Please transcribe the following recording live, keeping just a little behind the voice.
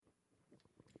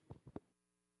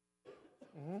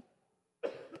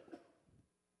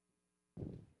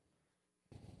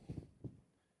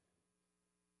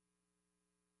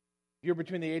you're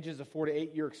between the ages of 4 to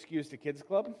 8, you're excused to Kids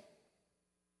Club.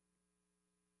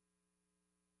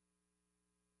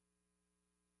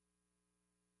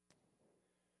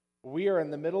 We are in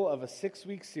the middle of a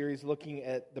 6-week series looking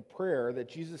at the prayer that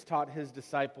Jesus taught his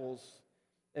disciples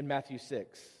in Matthew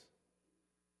 6.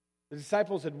 The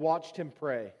disciples had watched him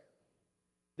pray.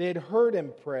 They had heard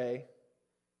him pray,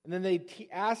 and then they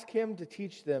asked him to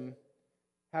teach them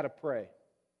how to pray.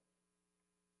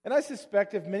 And I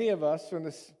suspect if many of us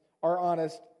are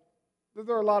honest, that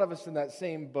there are a lot of us in that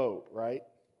same boat, right?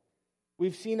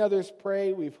 We've seen others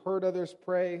pray, we've heard others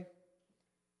pray,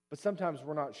 but sometimes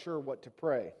we're not sure what to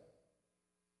pray,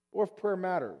 or if prayer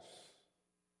matters,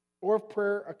 or if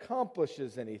prayer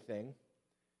accomplishes anything.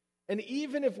 And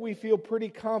even if we feel pretty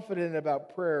confident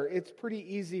about prayer, it's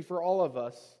pretty easy for all of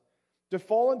us to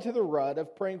fall into the rut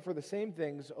of praying for the same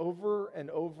things over and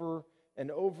over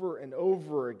and over and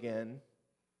over again.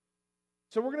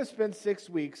 So we're going to spend 6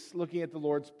 weeks looking at the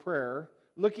Lord's Prayer,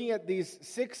 looking at these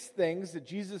 6 things that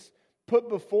Jesus put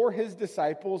before his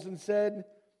disciples and said,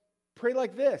 pray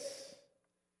like this.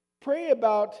 Pray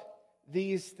about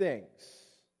these things.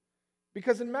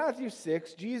 Because in Matthew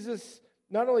 6, Jesus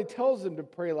not only tells them to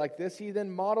pray like this, he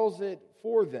then models it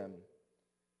for them.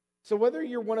 So whether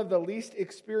you're one of the least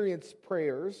experienced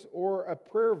prayers or a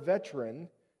prayer veteran,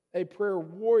 a prayer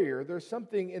warrior, there's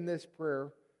something in this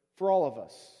prayer for all of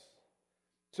us.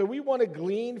 So we want to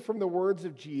glean from the words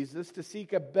of Jesus to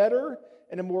seek a better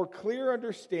and a more clear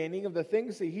understanding of the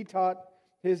things that he taught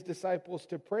his disciples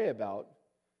to pray about,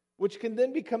 which can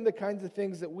then become the kinds of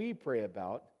things that we pray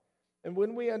about. And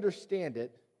when we understand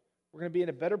it, we're going to be in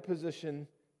a better position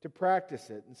to practice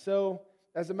it. And so,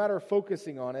 as a matter of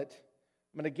focusing on it,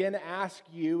 I'm going to again ask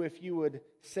you if you would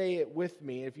say it with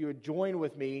me, if you would join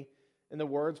with me in the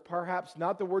words, perhaps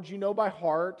not the words you know by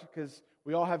heart, because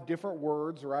we all have different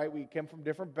words, right? We come from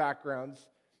different backgrounds.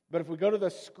 But if we go to the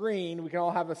screen, we can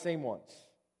all have the same ones.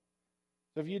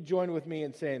 So if you join with me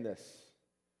in saying this.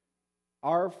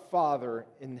 Our Father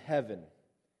in heaven,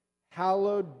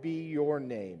 hallowed be your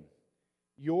name.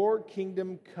 Your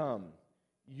kingdom come,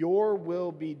 your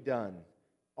will be done,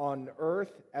 on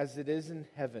earth as it is in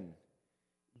heaven.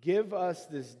 Give us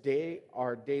this day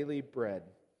our daily bread,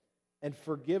 and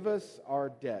forgive us our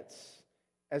debts,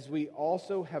 as we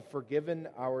also have forgiven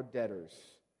our debtors.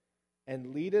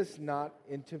 And lead us not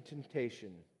into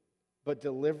temptation, but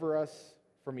deliver us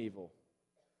from evil.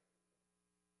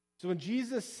 So when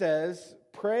Jesus says,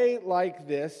 pray like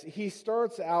this, he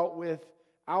starts out with,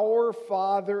 Our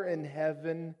Father in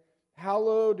heaven,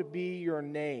 hallowed be your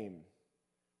name.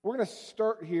 We're going to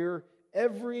start here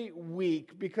every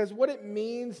week because what it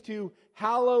means to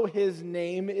hallow his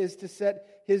name is to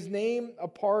set his name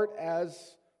apart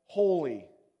as holy.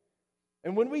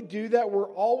 And when we do that,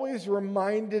 we're always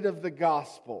reminded of the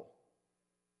gospel,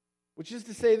 which is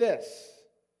to say this,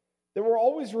 that we're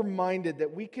always reminded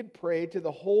that we could pray to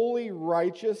the holy,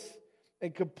 righteous,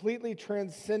 and completely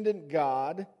transcendent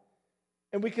God,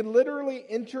 and we can literally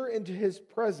enter into his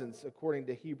presence, according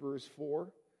to Hebrews 4,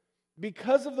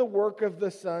 because of the work of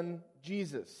the Son,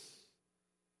 Jesus.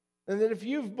 And that if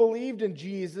you've believed in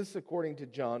Jesus, according to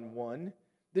John 1,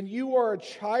 then you are a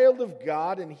child of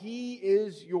God and he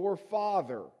is your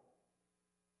Father.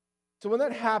 So when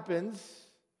that happens,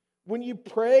 when you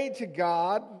pray to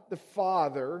God, the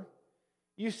Father,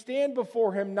 you stand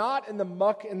before him not in the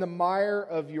muck and the mire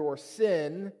of your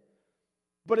sin,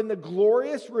 but in the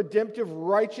glorious redemptive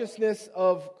righteousness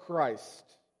of Christ.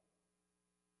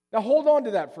 Now hold on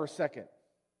to that for a second,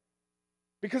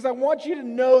 because I want you to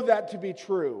know that to be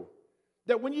true.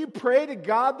 That when you pray to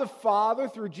God the Father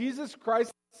through Jesus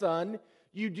Christ the Son,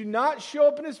 you do not show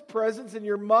up in his presence in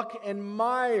your muck and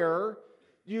mire.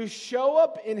 You show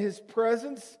up in his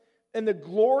presence in the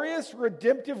glorious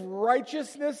redemptive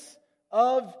righteousness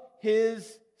of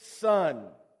his Son.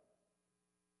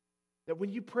 That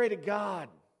when you pray to God,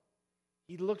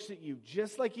 he looks at you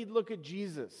just like he'd look at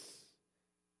Jesus.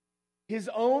 His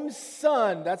own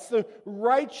Son, that's the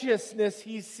righteousness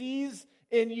he sees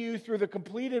in you through the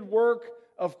completed work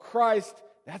of Christ.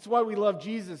 That's why we love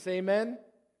Jesus, amen?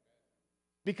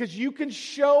 Because you can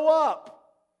show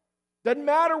up. Doesn't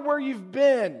matter where you've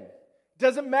been.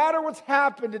 Doesn't matter what's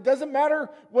happened. It doesn't matter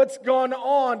what's gone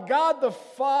on. God the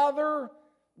Father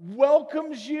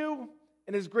welcomes you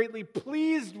and is greatly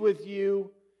pleased with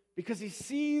you because he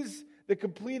sees the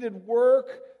completed work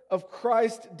of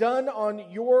Christ done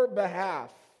on your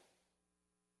behalf.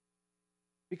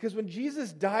 Because when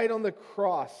Jesus died on the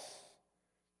cross,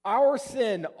 our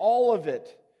sin, all of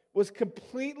it, was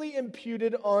completely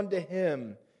imputed onto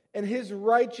him, and his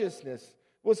righteousness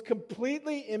was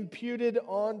completely imputed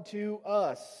onto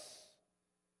us.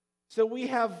 So we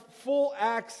have full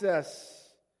access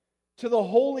to the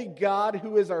holy God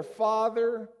who is our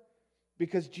Father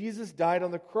because Jesus died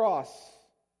on the cross.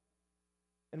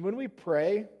 And when we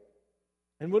pray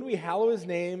and when we hallow his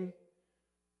name,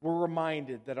 we're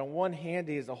reminded that on one hand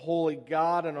he is a holy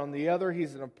God and on the other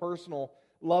he's a personal,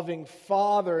 loving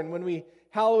Father. And when we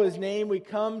hallow his name, we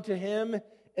come to him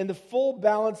in the full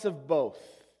balance of both.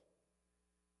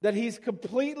 That he's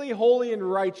completely holy and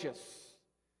righteous,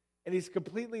 and he's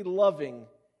completely loving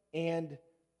and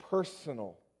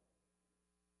personal.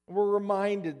 And we're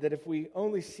reminded that if we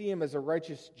only see him as a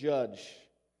righteous judge,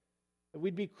 that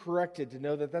we'd be corrected to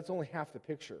know that that's only half the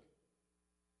picture.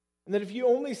 And that if you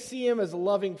only see him as a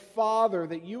loving Father,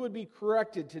 that you would be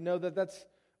corrected to know that that's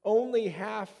only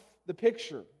half the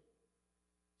picture.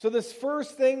 So this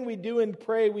first thing we do in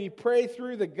pray, we pray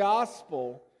through the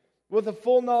gospel with a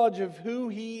full knowledge of who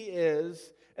he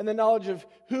is and the knowledge of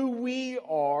who we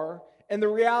are and the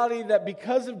reality that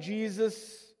because of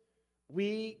Jesus,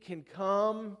 we can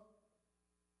come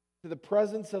to the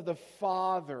presence of the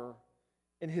Father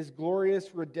in his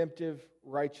glorious redemptive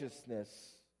righteousness.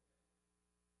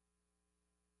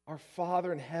 Our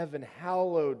Father in heaven,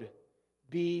 hallowed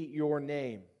be your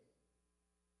name.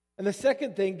 And the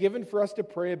second thing given for us to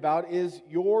pray about is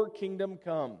your kingdom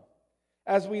come.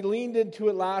 As we leaned into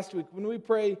it last week, when we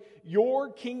pray,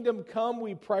 your kingdom come,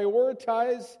 we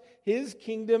prioritize his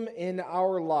kingdom in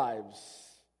our lives.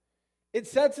 It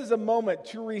sets as a moment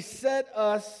to reset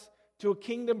us to a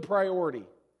kingdom priority.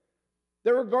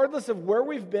 That regardless of where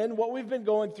we've been, what we've been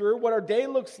going through, what our day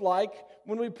looks like,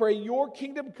 when we pray, your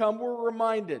kingdom come, we're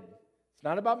reminded. It's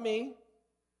not about me.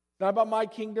 It's not about my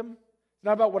kingdom. It's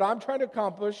not about what I'm trying to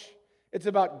accomplish. It's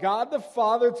about God the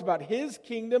Father. It's about his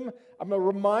kingdom. I'm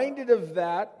reminded of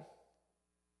that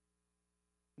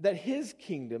his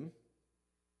kingdom,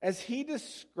 as he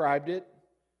described it,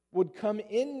 would come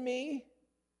in me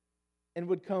and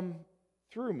would come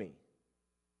through me.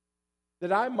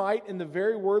 That I might, in the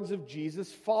very words of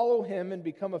Jesus, follow him and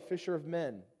become a fisher of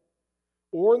men.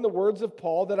 Or in the words of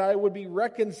Paul, that I would be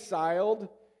reconciled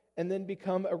and then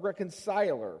become a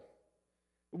reconciler.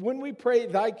 When we pray,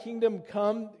 thy kingdom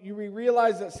come, we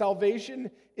realize that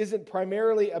salvation isn't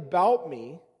primarily about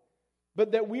me,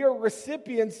 but that we are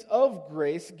recipients of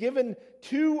grace given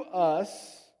to us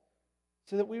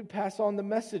so that we would pass on the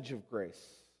message of grace.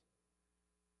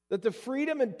 That the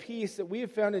freedom and peace that we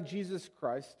have found in Jesus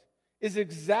Christ is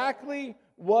exactly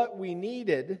what we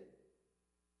needed.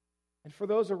 And for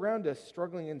those around us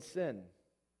struggling in sin,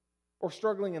 or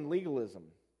struggling in legalism,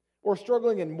 or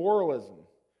struggling in moralism,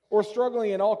 or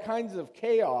struggling in all kinds of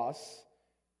chaos,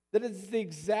 that it's the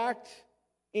exact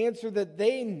answer that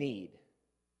they need.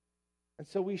 And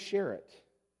so we share it.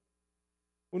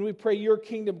 When we pray, your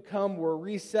kingdom come, we're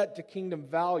reset to kingdom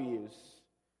values.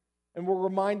 And we're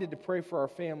reminded to pray for our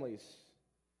families,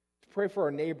 to pray for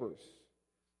our neighbors,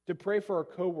 to pray for our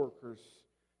coworkers,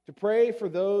 to pray for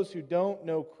those who don't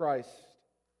know Christ,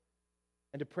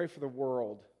 and to pray for the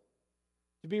world.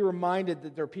 To be reminded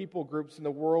that there are people groups in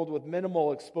the world with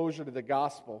minimal exposure to the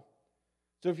gospel.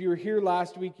 So if you were here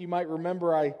last week, you might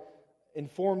remember I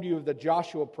informed you of the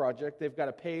Joshua Project. They've got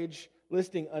a page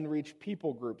listing unreached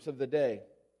people groups of the day.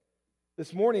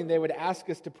 This morning, they would ask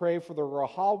us to pray for the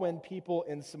Rohingya people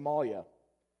in Somalia.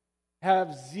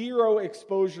 Have zero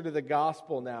exposure to the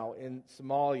gospel now in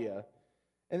Somalia.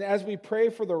 And as we pray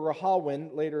for the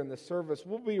Rohingya later in the service,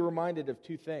 we'll be reminded of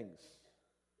two things.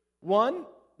 One,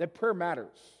 that prayer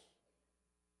matters.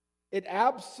 It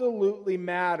absolutely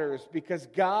matters because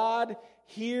God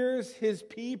hears his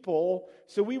people.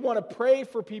 So we want to pray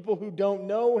for people who don't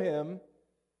know him.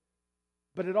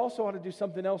 But it also ought to do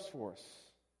something else for us.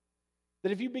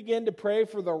 That if you begin to pray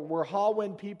for the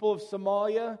Rohingya people of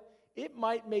Somalia, it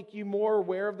might make you more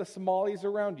aware of the Somalis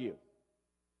around you.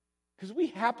 Because we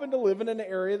happen to live in an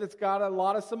area that's got a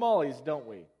lot of Somalis, don't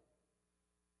we?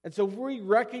 And so if we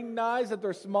recognize that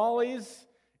there are Somalis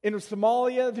in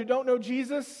Somalia who don't know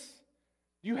Jesus,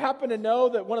 do you happen to know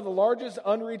that one of the largest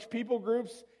unreached people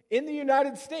groups in the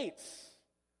United States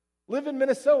live in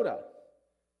Minnesota?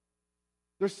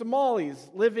 There's Somalis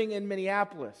living in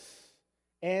Minneapolis,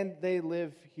 and they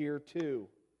live here too,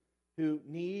 who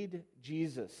need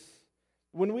Jesus.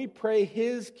 When we pray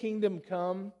his kingdom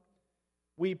come,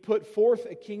 we put forth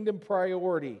a kingdom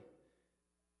priority.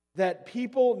 That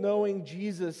people knowing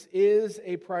Jesus is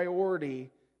a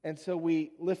priority, and so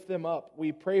we lift them up.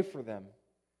 We pray for them.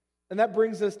 And that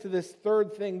brings us to this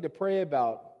third thing to pray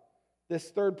about, this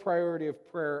third priority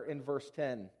of prayer in verse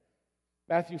 10.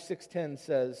 Matthew 6:10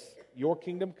 says, your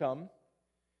kingdom come,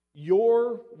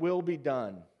 your will be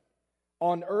done,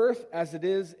 on earth as it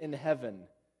is in heaven.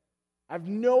 I have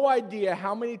no idea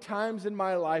how many times in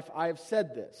my life I have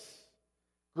said this.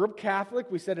 Grew up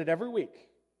Catholic, we said it every week.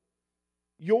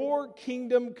 Your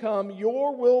kingdom come,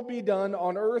 your will be done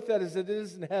on earth as it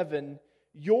is in heaven.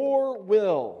 Your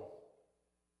will,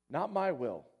 not my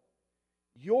will.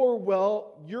 Your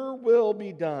will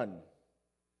be done.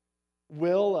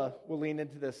 We'll lean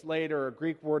into this later, a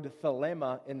Greek word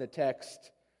thelema in the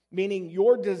text, meaning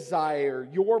your desire,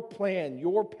 your plan,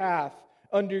 your path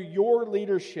under your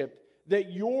leadership,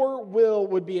 that your will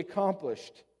would be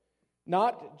accomplished,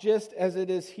 not just as it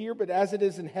is here, but as it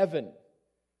is in heaven.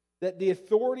 That the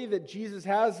authority that Jesus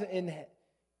has in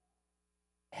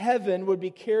heaven would be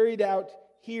carried out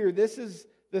here. This is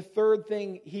the third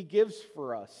thing he gives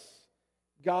for us,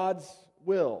 God's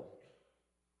will.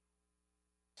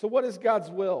 So what is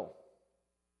God's will?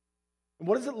 And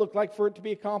what does it look like for it to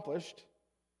be accomplished?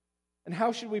 And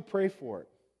how should we pray for it?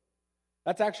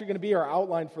 That's actually going to be our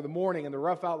outline for the morning and the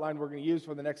rough outline we're going to use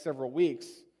for the next several weeks.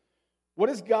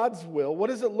 What is God's will? What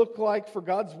does it look like for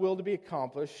God's will to be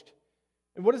accomplished?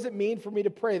 And what does it mean for me to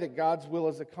pray that God's will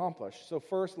is accomplished? So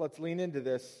first, let's lean into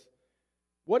this.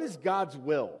 What is God's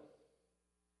will?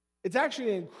 It's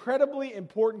actually an incredibly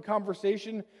important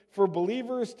conversation for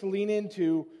believers to lean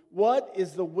into. What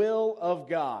is the will of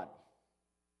God?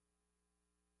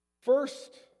 First,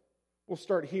 we'll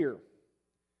start here.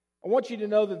 I want you to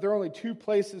know that there are only two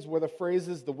places where the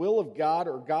phrases the will of God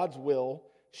or God's will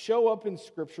show up in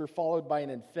Scripture followed by an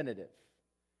infinitive.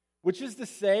 Which is to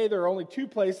say, there are only two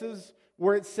places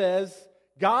where it says,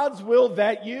 God's will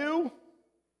that you,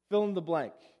 fill in the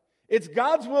blank. It's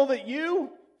God's will that you,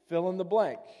 fill in the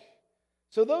blank.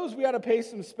 So those we ought to pay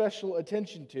some special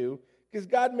attention to, because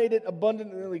God made it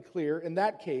abundantly clear in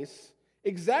that case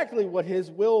exactly what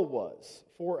his will was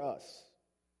for us.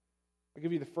 I'll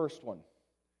give you the first one.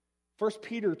 1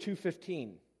 Peter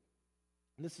 2:15.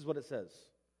 And this is what it says.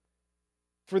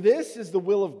 For this is the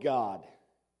will of God,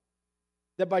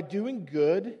 that by doing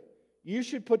good, you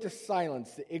should put to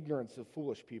silence the ignorance of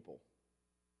foolish people.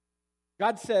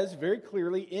 God says very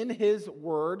clearly in his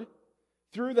word,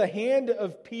 through the hand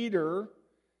of Peter,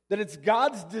 that it's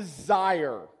God's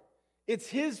desire, it's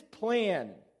his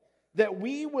plan, that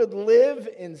we would live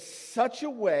in such a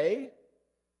way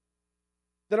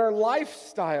that our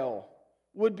lifestyle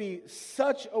would be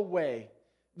such a way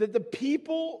that the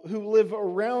people who live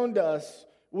around us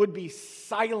would be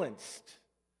silenced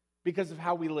because of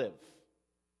how we live.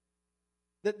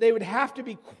 That they would have to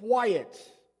be quiet.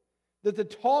 That the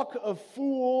talk of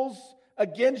fools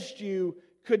against you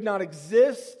could not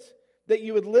exist. That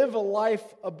you would live a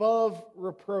life above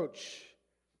reproach.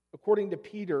 According to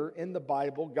Peter in the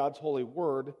Bible, God's holy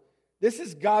word, this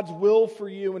is God's will for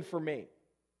you and for me.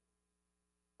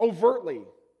 Overtly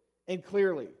and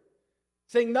clearly.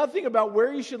 Saying nothing about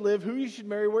where you should live, who you should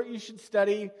marry, where you should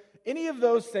study, any of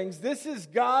those things. This is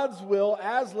God's will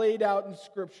as laid out in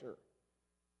Scripture.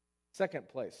 Second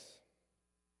place.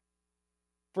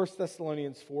 1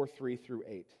 Thessalonians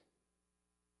 4:3-8.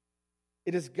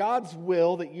 It is God's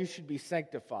will that you should be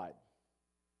sanctified.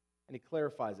 And he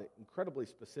clarifies it incredibly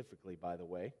specifically, by the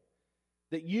way.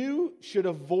 That you should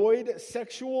avoid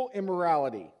sexual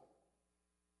immorality.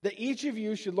 That each of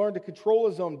you should learn to control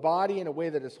his own body in a way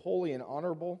that is holy and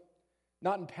honorable,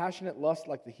 not in passionate lust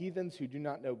like the heathens who do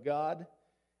not know God,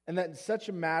 and that in such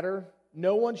a matter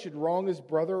no one should wrong his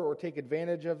brother or take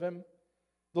advantage of him.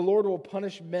 The Lord will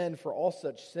punish men for all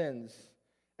such sins,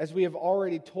 as we have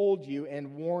already told you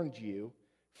and warned you.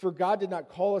 For God did not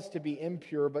call us to be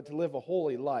impure, but to live a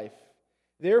holy life.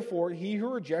 Therefore, he who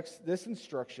rejects this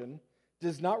instruction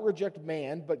does not reject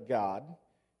man, but God,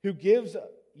 who gives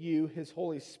you his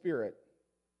Holy Spirit.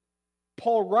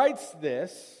 Paul writes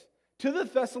this to the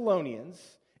Thessalonians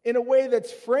in a way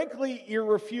that's frankly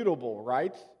irrefutable,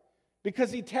 right? Because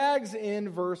he tags in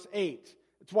verse 8.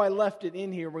 That's why I left it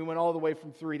in here. We went all the way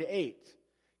from 3 to 8.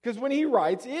 Because when he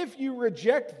writes, if you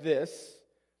reject this,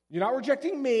 you're not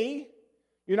rejecting me,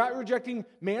 you're not rejecting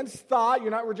man's thought,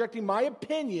 you're not rejecting my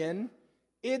opinion,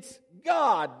 it's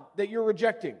God that you're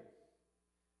rejecting.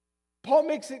 Paul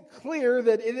makes it clear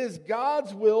that it is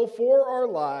God's will for our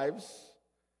lives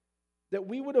that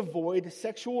we would avoid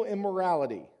sexual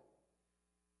immorality.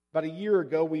 About a year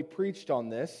ago, we preached on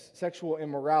this, sexual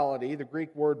immorality, the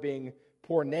Greek word being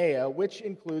porneia, which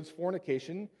includes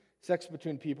fornication, sex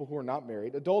between people who are not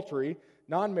married, adultery,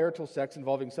 non-marital sex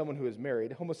involving someone who is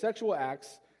married, homosexual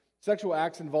acts, sexual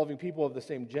acts involving people of the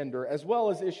same gender, as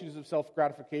well as issues of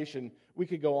self-gratification. We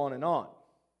could go on and on.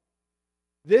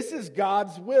 This is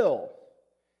God's will,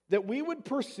 that we would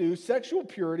pursue sexual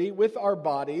purity with our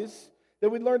bodies,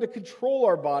 that we'd learn to control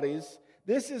our bodies,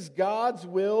 This is God's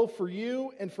will for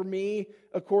you and for me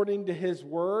according to His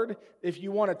Word. If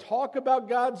you want to talk about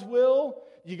God's will,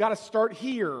 you got to start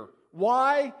here.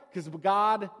 Why? Because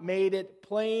God made it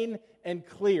plain and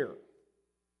clear.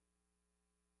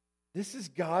 This is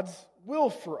God's will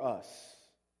for us.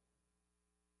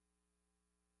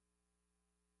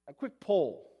 A quick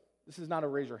poll. This is not a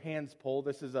raise your hands poll.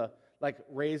 This is a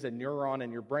raise a neuron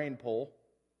in your brain poll.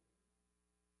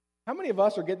 How many of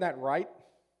us are getting that right?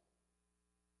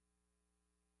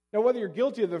 Now, whether you're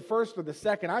guilty of the first or the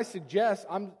second,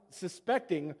 I'm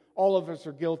suspecting all of us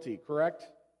are guilty, correct?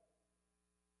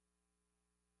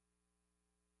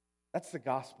 That's the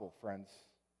gospel, friends.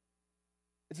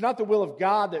 It's not the will of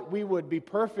God that we would be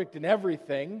perfect in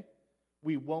everything.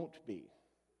 We won't be,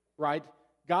 right?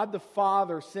 God the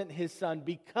Father sent His Son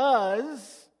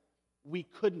because we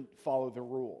couldn't follow the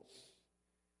rules.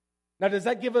 Now, does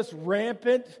that give us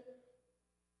rampant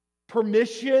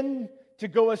permission to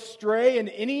go astray in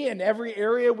any and every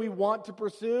area we want to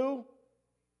pursue?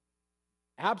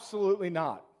 Absolutely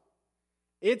not.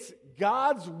 It's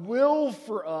God's will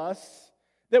for us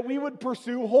that we would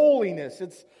pursue holiness.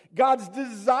 It's God's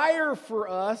desire for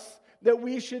us that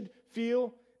we should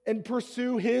feel and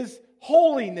pursue His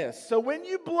holiness. So when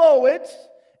you blow it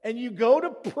and you go to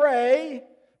pray,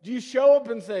 do you show up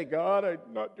and say, God,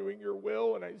 I'm not doing your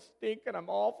will and I stink and I'm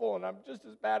awful and I'm just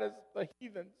as bad as the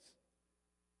heathens?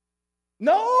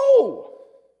 No,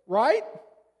 right?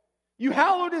 You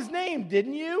hallowed His name,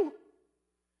 didn't you?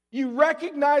 You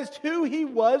recognized who He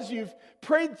was. You've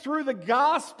prayed through the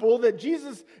gospel that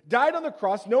Jesus died on the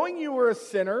cross, knowing you were a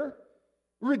sinner,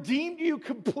 redeemed you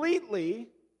completely,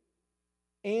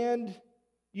 and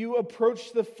you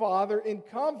approached the Father in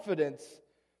confidence.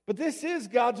 But this is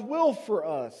God's will for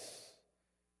us.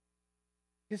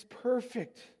 His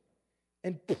perfect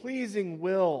and pleasing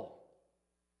will.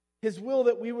 His will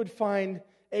that we would find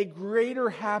a greater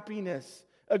happiness,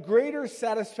 a greater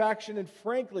satisfaction, and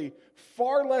frankly,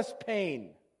 far less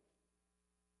pain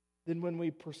than when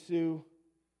we pursue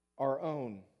our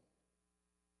own.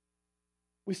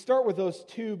 We start with those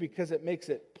two because it makes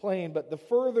it plain, but the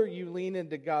further you lean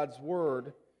into God's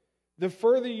Word, the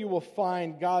further you will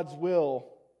find God's will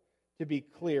to be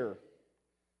clear.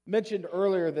 I mentioned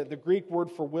earlier that the Greek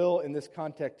word for will in this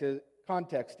context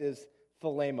is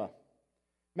thelema.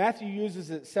 Matthew uses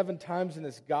it 7 times in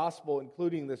his gospel,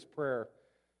 including this prayer.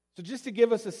 So just to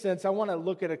give us a sense, I want to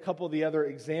look at a couple of the other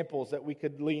examples that we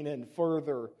could lean in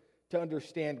further to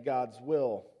understand God's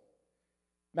will.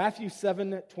 Matthew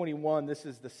 7:21, this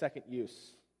is the second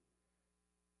use.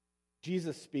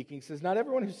 Jesus speaking says, "Not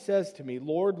everyone who says to me,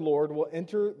 'Lord, Lord,' will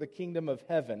enter the kingdom of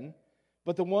heaven,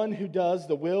 but the one who does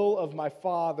the will of my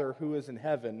Father who is in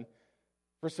heaven."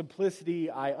 For simplicity,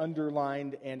 I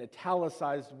underlined and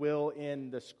italicized will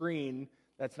in the screen.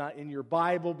 That's not in your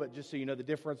Bible, but just so you know the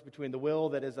difference between the will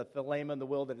that is a thelema and the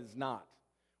will that is not.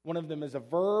 One of them is a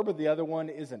verb, the other one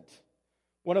isn't.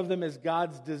 One of them is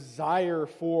God's desire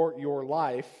for your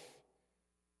life.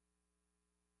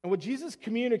 And what Jesus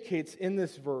communicates in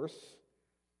this verse,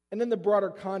 and in the broader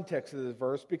context of this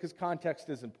verse, because context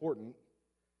is important,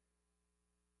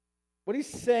 what he's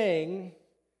saying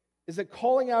is that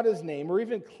calling out His name, or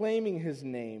even claiming His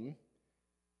name,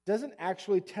 doesn't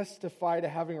actually testify to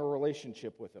having a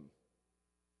relationship with Him.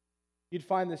 You'd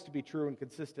find this to be true and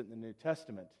consistent in the New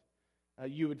Testament.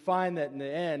 You would find that in the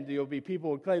end, there'll be people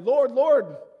who would claim, "Lord,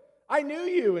 Lord, I knew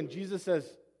you." And Jesus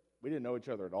says, "We didn't know each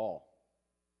other at all."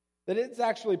 That it's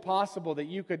actually possible that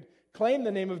you could claim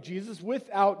the name of Jesus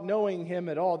without knowing Him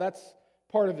at all. That's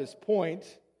part of his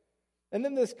point. And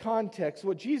in this context,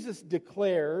 what Jesus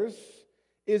declares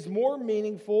is more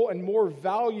meaningful and more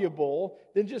valuable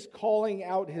than just calling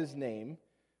out His name.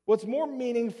 What's more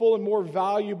meaningful and more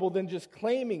valuable than just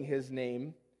claiming His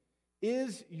name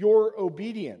is your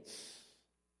obedience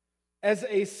as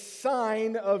a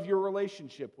sign of your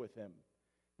relationship with Him.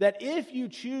 That if you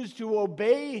choose to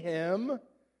obey Him,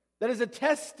 that is a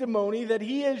testimony that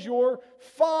He is your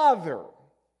Father.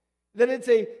 That it's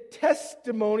a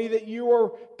testimony that you are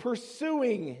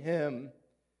pursuing Him.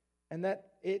 And that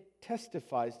it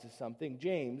testifies to something.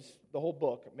 James, the whole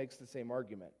book, makes the same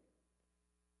argument.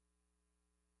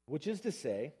 Which is to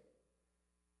say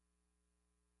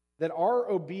that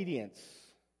our obedience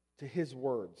to His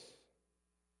words,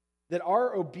 that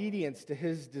our obedience to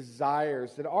His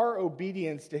desires, that our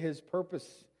obedience to His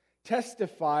purpose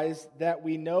testifies that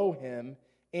we know Him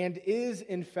and is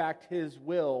in fact His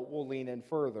will. We'll lean in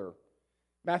further.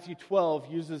 Matthew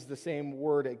 12 uses the same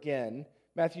word again.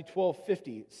 Matthew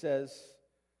 12:50 says,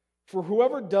 "For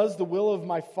whoever does the will of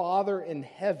my Father in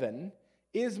heaven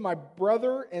is my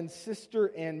brother and sister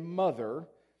and mother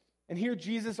And here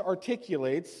Jesus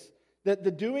articulates that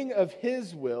the doing of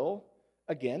his will,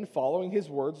 again, following his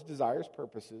words, desires,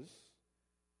 purposes,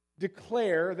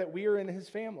 declare that we are in his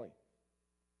family.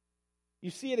 You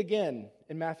see it again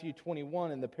in Matthew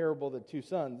 21 in the parable of the two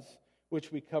sons,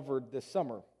 which we covered this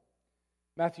summer.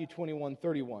 Matthew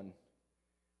 21:31.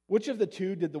 Which of the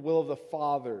two did the will of the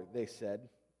Father, they said,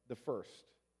 the first?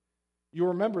 You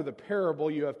remember the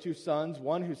parable. You have two sons,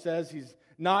 one who says he's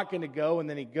not going to go, and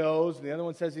then he goes, and the other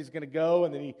one says he's going to go,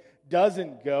 and then he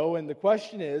doesn't go. And the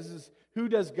question is who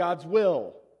does God's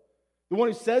will? The one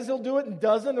who says he'll do it and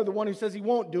doesn't, or the one who says he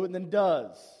won't do it and then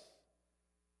does?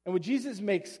 And what Jesus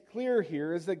makes clear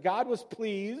here is that God was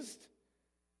pleased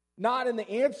not in the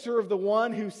answer of the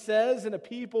one who says in a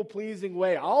people-pleasing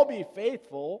way, I'll be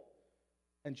faithful,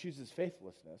 and chooses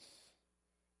faithlessness,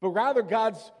 but rather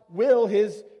God's will,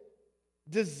 his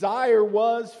desire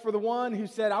was for the one who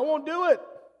said, I won't do it,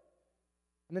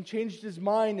 and then changed his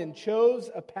mind and chose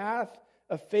a path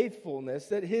of faithfulness,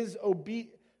 that his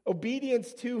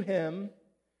obedience to him,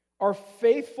 our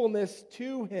faithfulness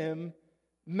to him,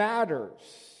 matters.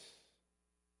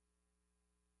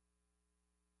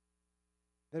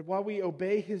 That while we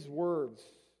obey his words,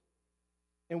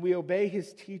 and we obey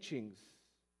his teachings,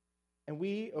 and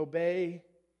we obey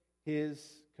his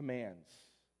commands.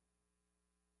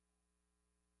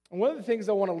 And one of the things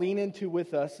I want to lean into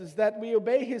with us is that we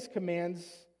obey his commands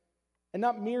and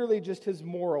not merely just his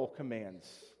moral commands.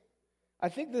 I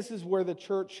think this is where the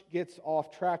church gets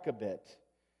off track a bit.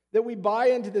 That we buy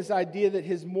into this idea that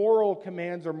his moral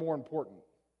commands are more important.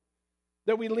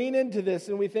 That we lean into this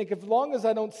and we think, as long as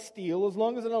I don't steal, as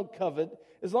long as I don't covet,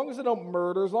 as long as I don't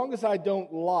murder, as long as I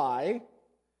don't lie,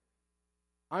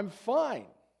 I'm fine.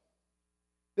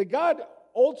 That God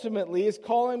ultimately is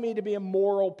calling me to be a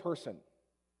moral person.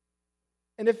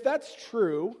 And if that's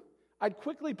true, I'd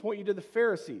quickly point you to the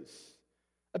Pharisees,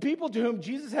 a people to whom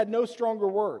Jesus had no stronger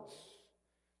words.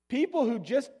 People who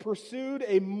just pursued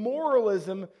a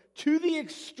moralism to the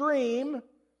extreme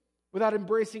without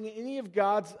embracing any of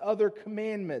God's other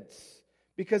commandments.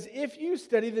 Because if you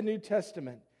study the New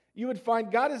Testament, you would find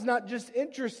God is not just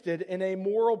interested in a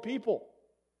moral people.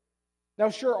 Now,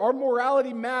 sure, our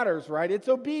morality matters, right? It's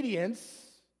obedience.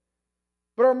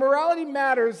 But our morality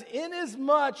matters in as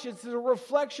much it's a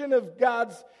reflection of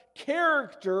God's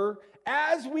character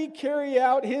as we carry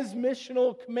out his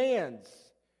missional commands.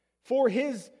 For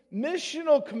his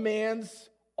missional commands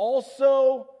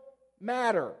also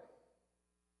matter.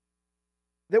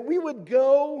 That we would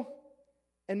go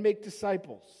and make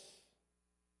disciples.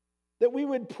 That we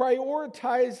would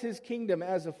prioritize his kingdom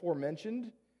as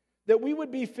aforementioned. That we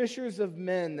would be fishers of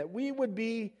men, that we would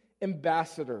be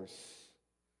ambassadors.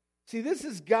 See, this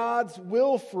is God's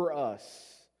will for us,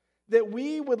 that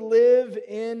we would live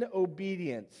in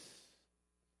obedience.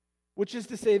 Which is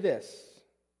to say this,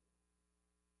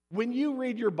 when you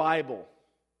read your Bible,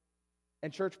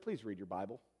 and church, please read your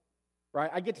Bible,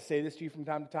 right? I get to say this to you from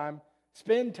time to time.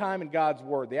 Spend time in God's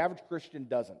Word. The average Christian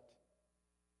doesn't.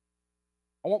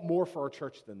 I want more for our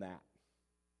church than that.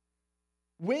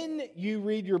 When you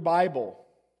read your Bible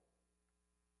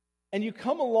and you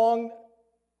come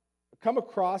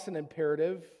across an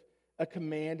imperative, a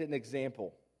command, an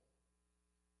example,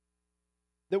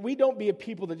 that we don't be a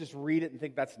people that just read it and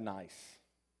think that's nice.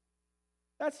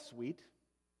 That's sweet.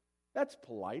 That's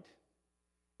polite.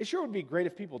 It sure would be great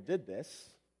if people did this.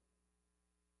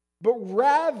 But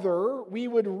rather, we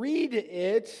would read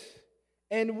it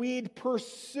and we'd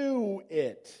pursue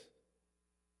it.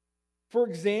 For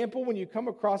example, when you come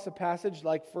across a passage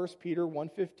like 1 Peter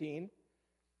 1:15,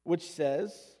 which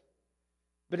says,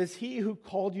 "But as he who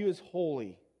called you is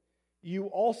holy, you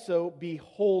also be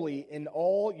holy in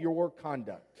all your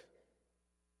conduct."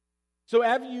 So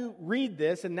have you read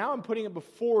this, and now I'm putting it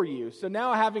before you. So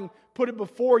now having put it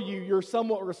before you, you're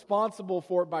somewhat responsible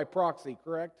for it by proxy,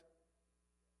 correct?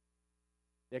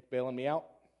 Nick bailing me out?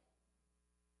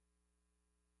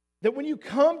 That when you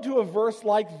come to a verse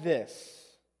like this,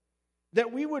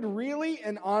 that we would really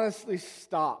and honestly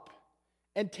stop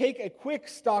and take a quick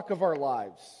stock of our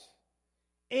lives.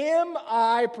 Am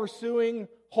I pursuing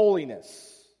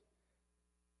holiness?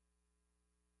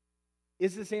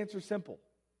 Is this answer simple?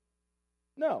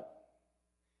 No.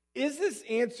 Is this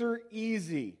answer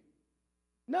easy?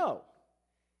 No.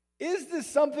 Is this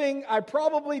something I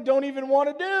probably don't even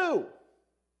want to do?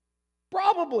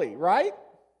 Probably, right?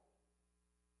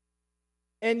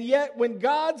 And yet, when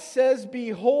God says, be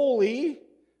holy,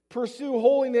 pursue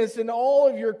holiness in all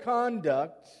of your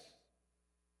conduct,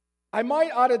 I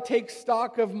might ought to take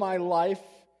stock of my life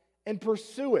and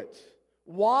pursue it.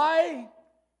 Why?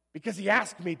 Because he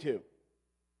asked me to.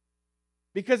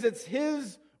 Because it's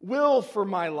his will for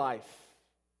my life.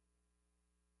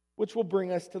 Which will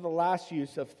bring us to the last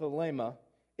use of thelema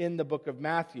in the book of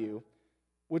Matthew,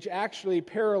 which actually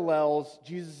parallels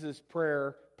Jesus'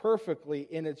 prayer perfectly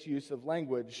in its use of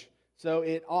language. So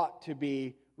it ought to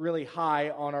be really high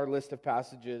on our list of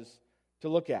passages to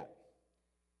look at.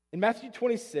 In Matthew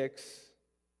 26,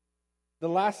 the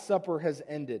Last Supper has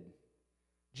ended.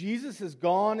 Jesus has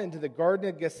gone into the Garden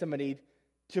of Gethsemane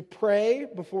to pray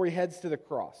before he heads to the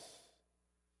cross.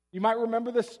 You might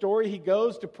remember the story. He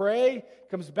goes to pray,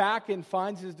 comes back and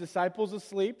finds his disciples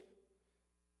asleep,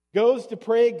 goes to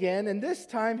pray again, and this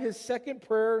time his second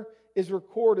prayer is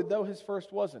recorded, though his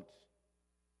first wasn't.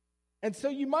 And so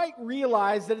you might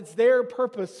realize that it's there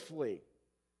purposefully.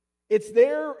 It's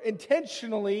there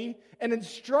intentionally and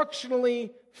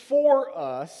instructionally for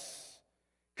us,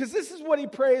 because this is what he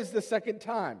prays the second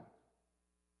time.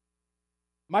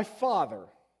 My Father,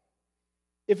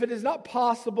 if it is not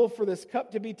possible for this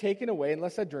cup to be taken away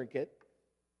unless I drink it,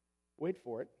 wait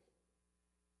for it,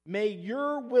 may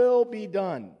your will be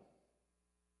done.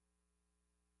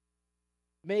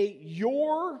 May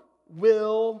your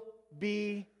will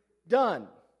be done.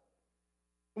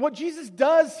 What Jesus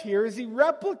does here is he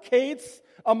replicates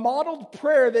a modeled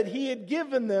prayer that he had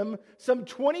given them some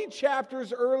 20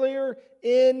 chapters earlier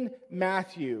in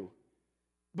Matthew.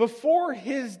 Before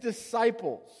his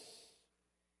disciples,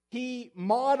 he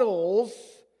models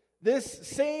this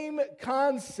same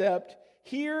concept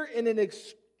here in an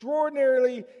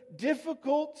extraordinarily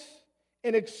difficult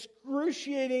and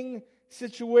excruciating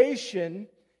situation.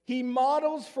 He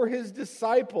models for his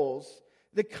disciples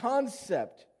the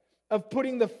concept of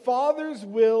putting the Father's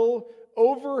will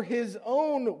over his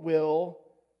own will,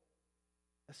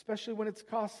 especially when it's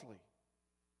costly.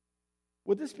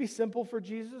 Would this be simple for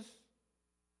Jesus?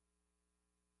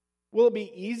 Will it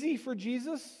be easy for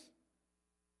Jesus?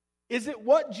 Is it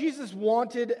what Jesus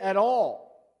wanted at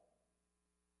all?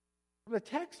 From the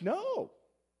text, no.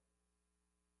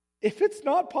 If it's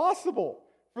not possible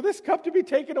for this cup to be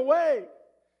taken away,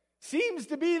 seems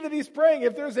to be that he's praying,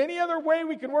 if there's any other way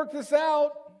we can work this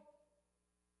out.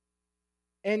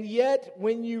 And yet,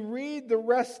 when you read the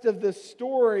rest of the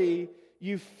story,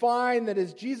 you find that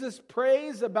as Jesus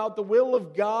prays about the will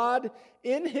of God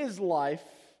in his life,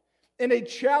 in a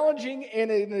challenging and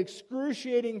an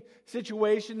excruciating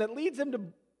situation that leads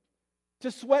him to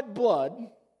sweat blood,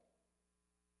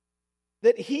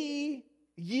 that he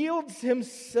yields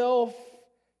himself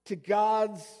to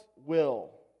God's will.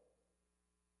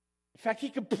 In fact, he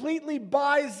completely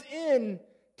buys in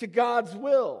to God's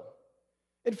will.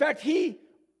 In fact, he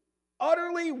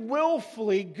utterly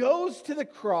willfully goes to the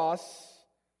cross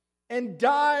and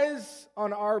dies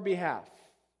on our behalf.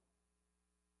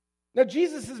 Now,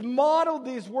 Jesus has modeled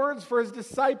these words for his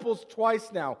disciples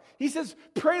twice now. He says,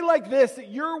 pray like this, that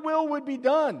your will would be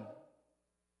done.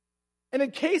 And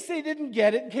in case they didn't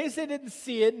get it, in case they didn't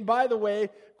see it, and by the way,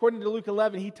 according to Luke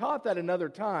 11, he taught that another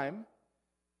time,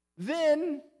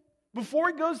 then, before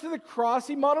he goes to the cross,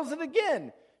 he models it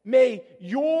again. May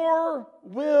your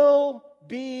will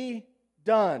be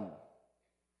done.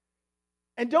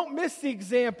 And don't miss the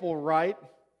example, right?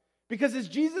 Because as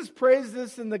Jesus prays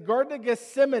this in the Garden of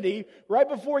Gethsemane, right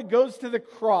before he goes to the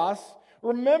cross,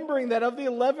 remembering that of the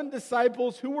 11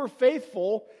 disciples who were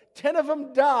faithful, 10 of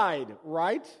them died,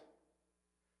 right?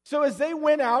 So as they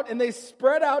went out and they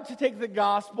spread out to take the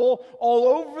gospel all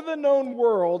over the known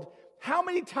world, how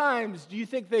many times do you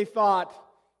think they thought,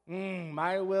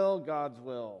 my will, God's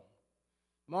will.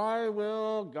 My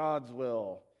will, God's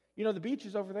will. You know, the beach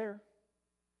is over there.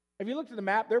 Have you looked at the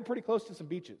map? They're pretty close to some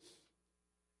beaches.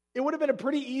 It would have been a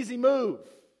pretty easy move.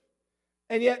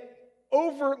 And yet,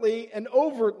 overtly,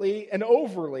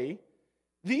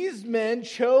 these men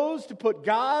chose to put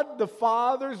God the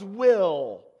Father's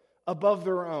will above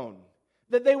their own.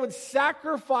 That they would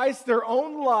sacrifice their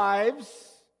own lives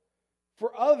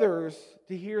for others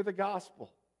to hear the gospel.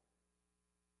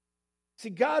 See,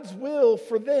 God's will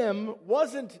for them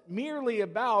wasn't merely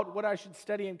about what I should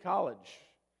study in college,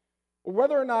 or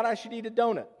whether or not I should eat a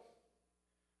donut,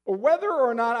 or whether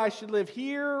or not I should live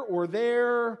here or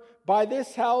there, buy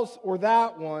this house or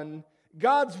that one.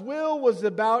 God's will was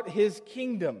about his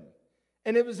kingdom,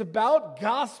 and it was about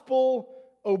gospel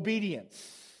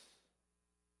obedience.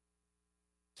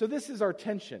 So this is our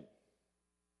tension.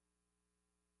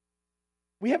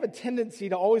 We have a tendency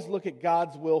to always look at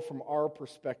God's will from our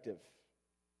perspective.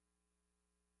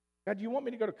 God, do you want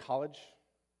me to go to college?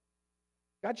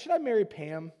 God, should I marry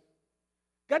Pam?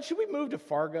 God, should we move to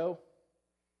Fargo?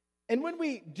 And when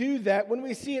we do that, when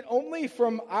we see it only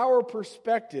from our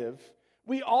perspective,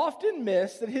 we often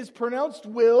miss that his pronounced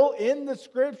will in the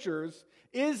scriptures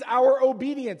is our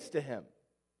obedience to him.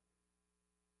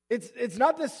 It's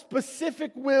not this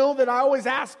specific will that I always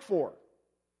ask for,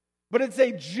 but it's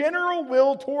a general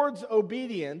will towards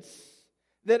obedience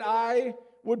that I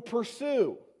would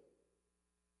pursue.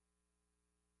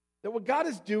 That what God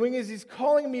is doing is He's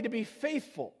calling me to be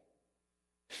faithful.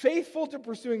 Faithful to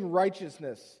pursuing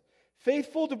righteousness.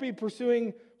 Faithful to be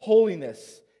pursuing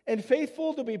holiness. And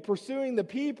faithful to be pursuing the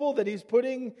people that He's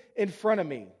putting in front of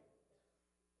me.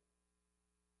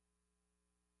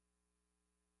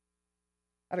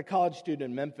 I had a college student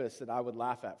in Memphis that I would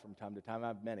laugh at from time to time. I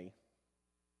have many.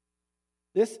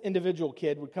 This individual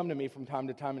kid would come to me from time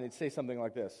to time and he'd say something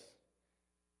like this.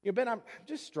 Ben, I'm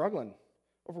just struggling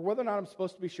over whether or not I'm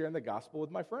supposed to be sharing the gospel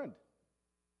with my friend.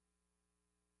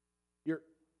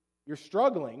 You're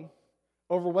struggling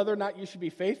over whether or not you should be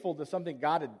faithful to something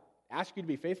God had asked you to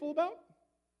be faithful about?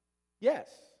 Yes.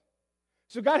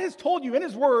 So God has told you in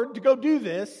His Word to go do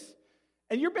this,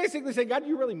 and you're basically saying, God, do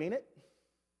you really mean it?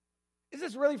 Is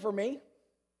this really for me?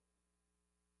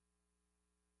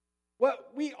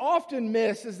 What we often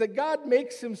miss is that God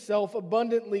makes Himself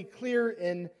abundantly clear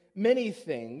in many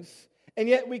things, and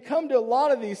yet we come to a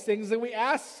lot of these things and we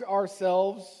ask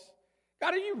ourselves,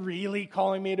 God, are you really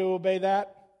calling me to obey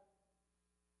that?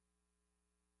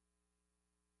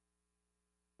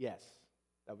 Yes,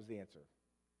 that was the answer.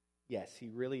 Yes, He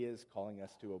really is calling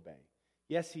us to obey.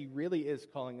 Yes, He really is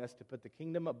calling us to put the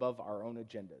kingdom above our own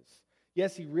agendas.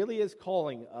 Yes, He really is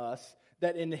calling us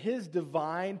that in His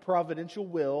divine providential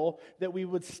will that we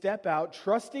would step out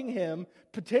trusting Him,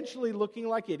 potentially looking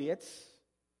like idiots,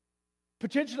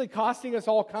 potentially costing us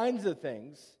all kinds of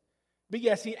things. But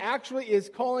yes, He actually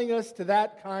is calling us to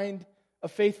that kind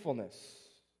of faithfulness.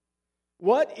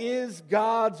 What is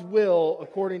God's will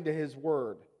according to His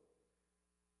Word?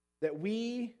 That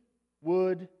we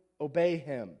would obey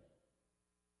Him.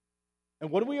 And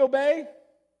what do we obey?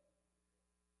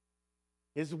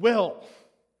 His will.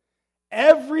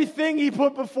 Everything He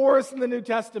put before us in the New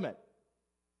Testament.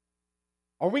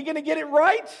 Are we going to get it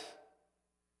right?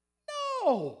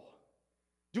 No.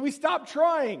 Do we stop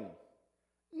trying?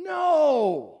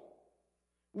 No.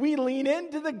 We lean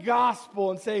into the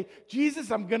gospel and say, Jesus,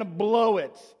 I'm going to blow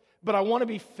it, but I want to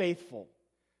be faithful.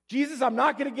 Jesus, I'm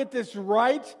not going to get this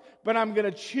right, but I'm going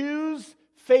to choose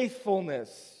faithfulness.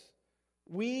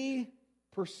 We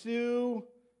pursue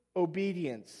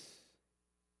obedience.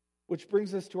 Which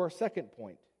brings us to our second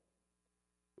point,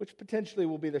 which potentially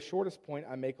will be the shortest point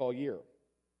I make all year.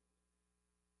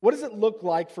 What does it look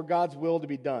like for God's will to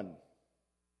be done?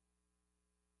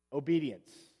 Obedience.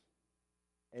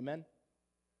 Amen?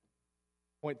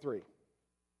 Point 3.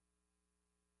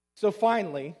 So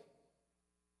finally,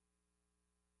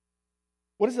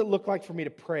 what does it look like for me to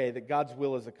pray that God's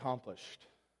will is accomplished?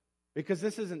 Because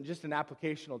this isn't just an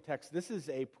applicational text. This is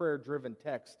a prayer-driven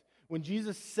text. When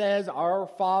Jesus says, Our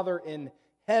Father in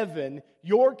heaven,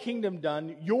 your kingdom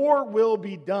done, your will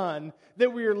be done,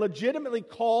 that we are legitimately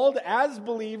called as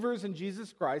believers in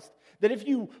Jesus Christ, that if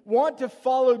you want to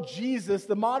follow Jesus,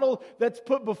 the model that's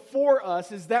put before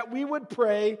us is that we would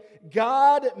pray,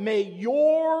 God, may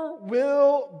your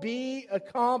will be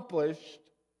accomplished.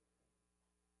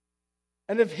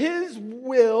 And if His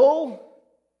will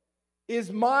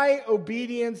is my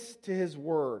obedience to His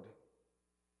word,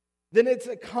 then it's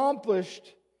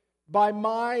accomplished by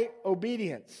my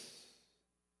obedience.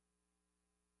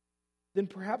 Then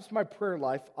perhaps my prayer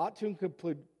life ought to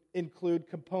include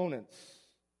components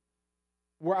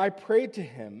where I pray to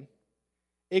Him,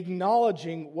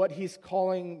 acknowledging what He's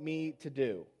calling me to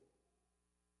do.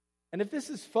 And if this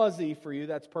is fuzzy for you,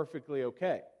 that's perfectly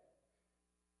okay.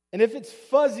 And if it's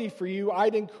fuzzy for you,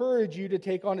 I'd encourage you to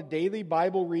take on a daily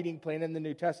Bible reading plan in the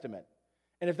New Testament.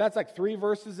 And if that's like 3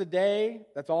 verses a day,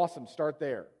 that's awesome. Start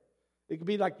there. It could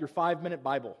be like your 5-minute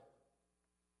Bible.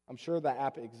 I'm sure that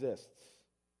app exists.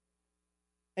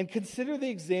 And consider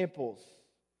the examples.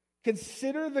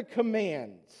 Consider the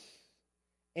commands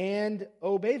and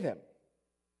obey them.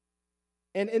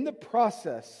 And in the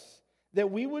process, that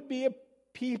we would be a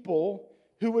people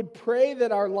who would pray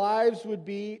that our lives would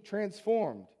be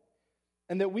transformed.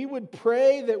 And that we would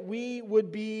pray that we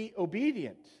would be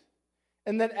obedient.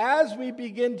 And that as we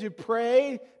begin to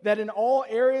pray that in all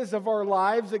areas of our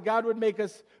lives that God would make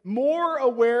us more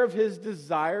aware of His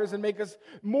desires and make us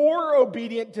more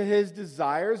obedient to His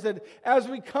desires, that as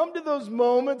we come to those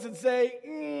moments and say,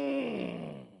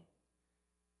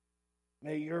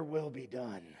 may your will be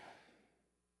done,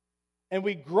 and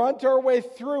we grunt our way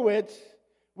through it,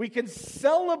 we can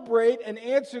celebrate an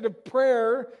answer to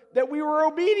prayer that we were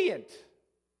obedient,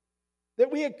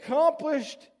 that we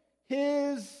accomplished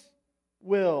His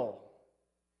will.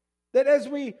 That as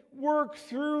we work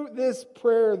through this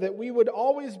prayer, that we would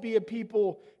always be a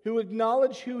people who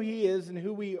acknowledge who He is and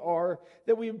who we are,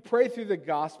 that we would pray through the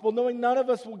gospel, knowing none of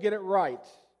us will get it right.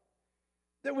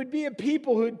 That we'd be a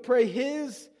people who'd pray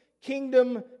His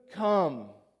kingdom come,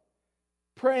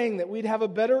 praying that we'd have a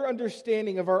better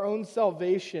understanding of our own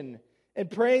salvation,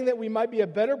 and praying that we might be a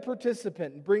better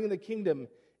participant in bringing the kingdom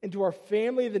into our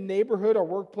family, the neighborhood, our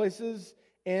workplaces,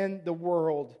 and the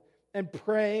world, and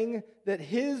praying that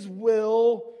His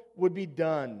will would be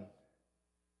done.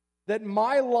 That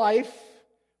my life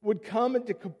would come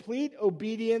into complete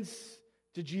obedience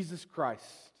to Jesus Christ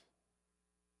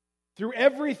through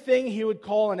everything He would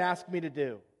call and ask me to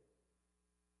do.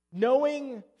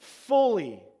 Knowing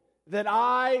fully that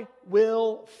I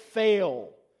will fail,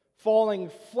 falling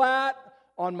flat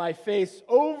on my face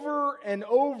over and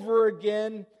over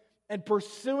again, and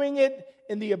pursuing it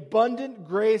in the abundant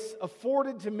grace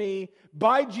afforded to me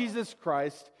by Jesus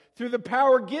Christ, through the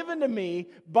power given to me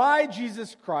by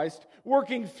Jesus Christ,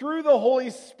 working through the Holy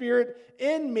Spirit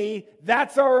in me.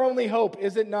 That's our only hope,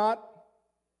 is it not?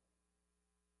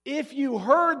 If you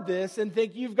heard this and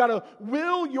think you've got to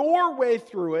will your way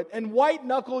through it and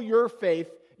white-knuckle your faith,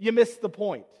 you missed the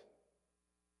point.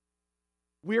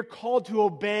 We are called to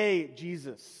obey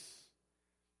Jesus,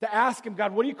 to ask Him,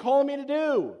 God, what are you calling me to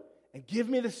do? And give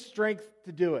me the strength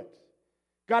to do it.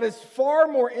 God is far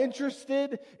more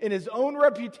interested in His own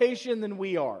reputation than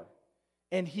we are,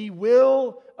 and He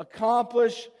will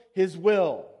accomplish His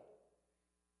will.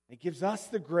 It gives us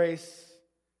the grace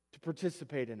to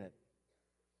participate in it.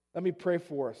 Let me pray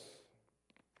for us.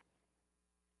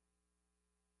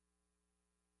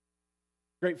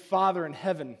 Great Father in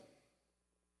heaven,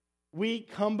 we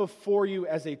come before You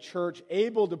as a church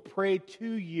able to pray to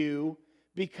You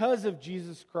because of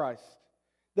Jesus Christ.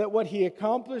 That what He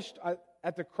accomplished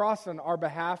at the cross on our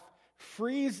behalf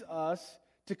frees us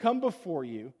to come before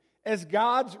You as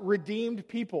God's redeemed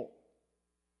people.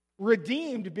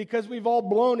 Redeemed because we've all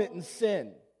blown it in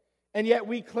sin. And yet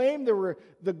we claim the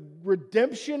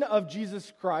redemption of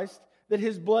Jesus Christ, that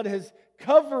His blood has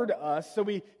covered us so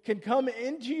we can come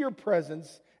into Your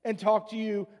presence and talk to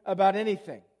You about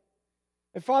anything.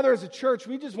 And Father, as a church,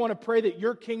 we just want to pray that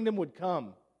Your kingdom would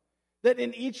come. That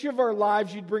in each of our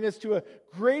lives You'd bring us to a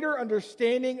greater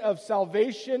understanding of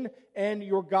salvation and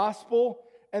Your gospel,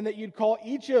 and that You'd call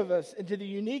each of us into the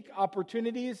unique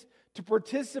opportunities to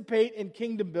participate in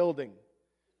kingdom building.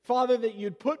 Father, that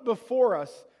You'd put before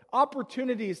us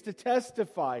opportunities to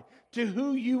testify to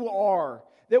who You are,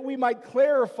 that we might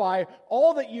clarify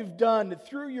all that You've done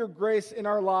through Your grace in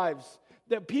our lives,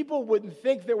 that people wouldn't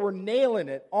think that we're nailing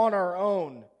it on our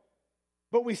own.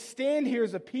 But we stand here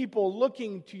as a people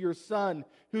looking to Your Son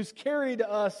who's carried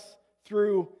us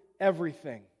through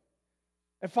everything.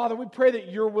 And Father, we pray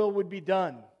that Your will would be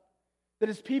done. That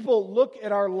as people look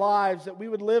at our lives, that we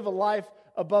would live a life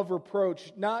above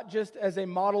reproach, not just as a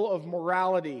model of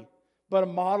morality, but a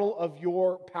model of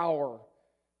Your power.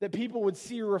 That people would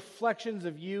see reflections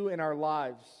of You in our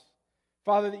lives.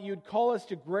 Father, that You'd call us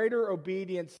to greater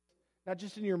obedience, not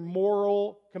just in Your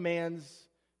moral commands,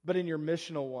 but in Your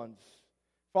missional ones.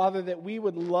 Father, that we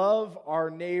would love our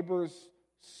neighbors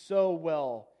so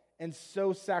well and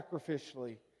so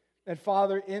sacrificially. And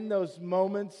Father, in those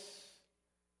moments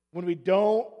when we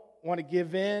don't want to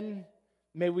give in,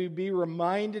 may we be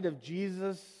reminded of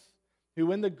Jesus,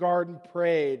 who in the garden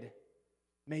prayed,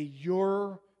 may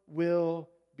Your will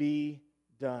be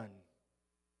done.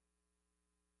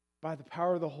 By the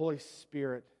power of the Holy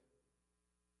Spirit,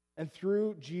 and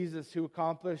through Jesus, who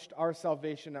accomplished our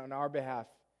salvation on our behalf,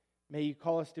 may You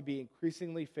call us to be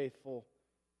increasingly faithful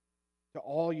to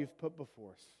all You've put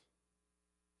before us.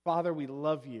 Father, we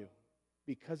love You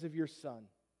because of Your Son.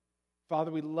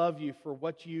 Father, we love You for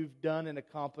what You've done and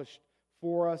accomplished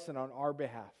for us and on our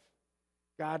behalf.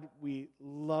 God, we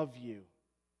love You.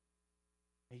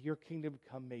 May Your kingdom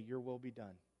come. May Your will be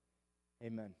done.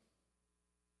 Amen.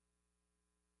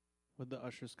 Would the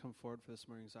ushers come forward for this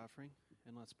morning's offering?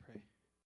 And let's pray.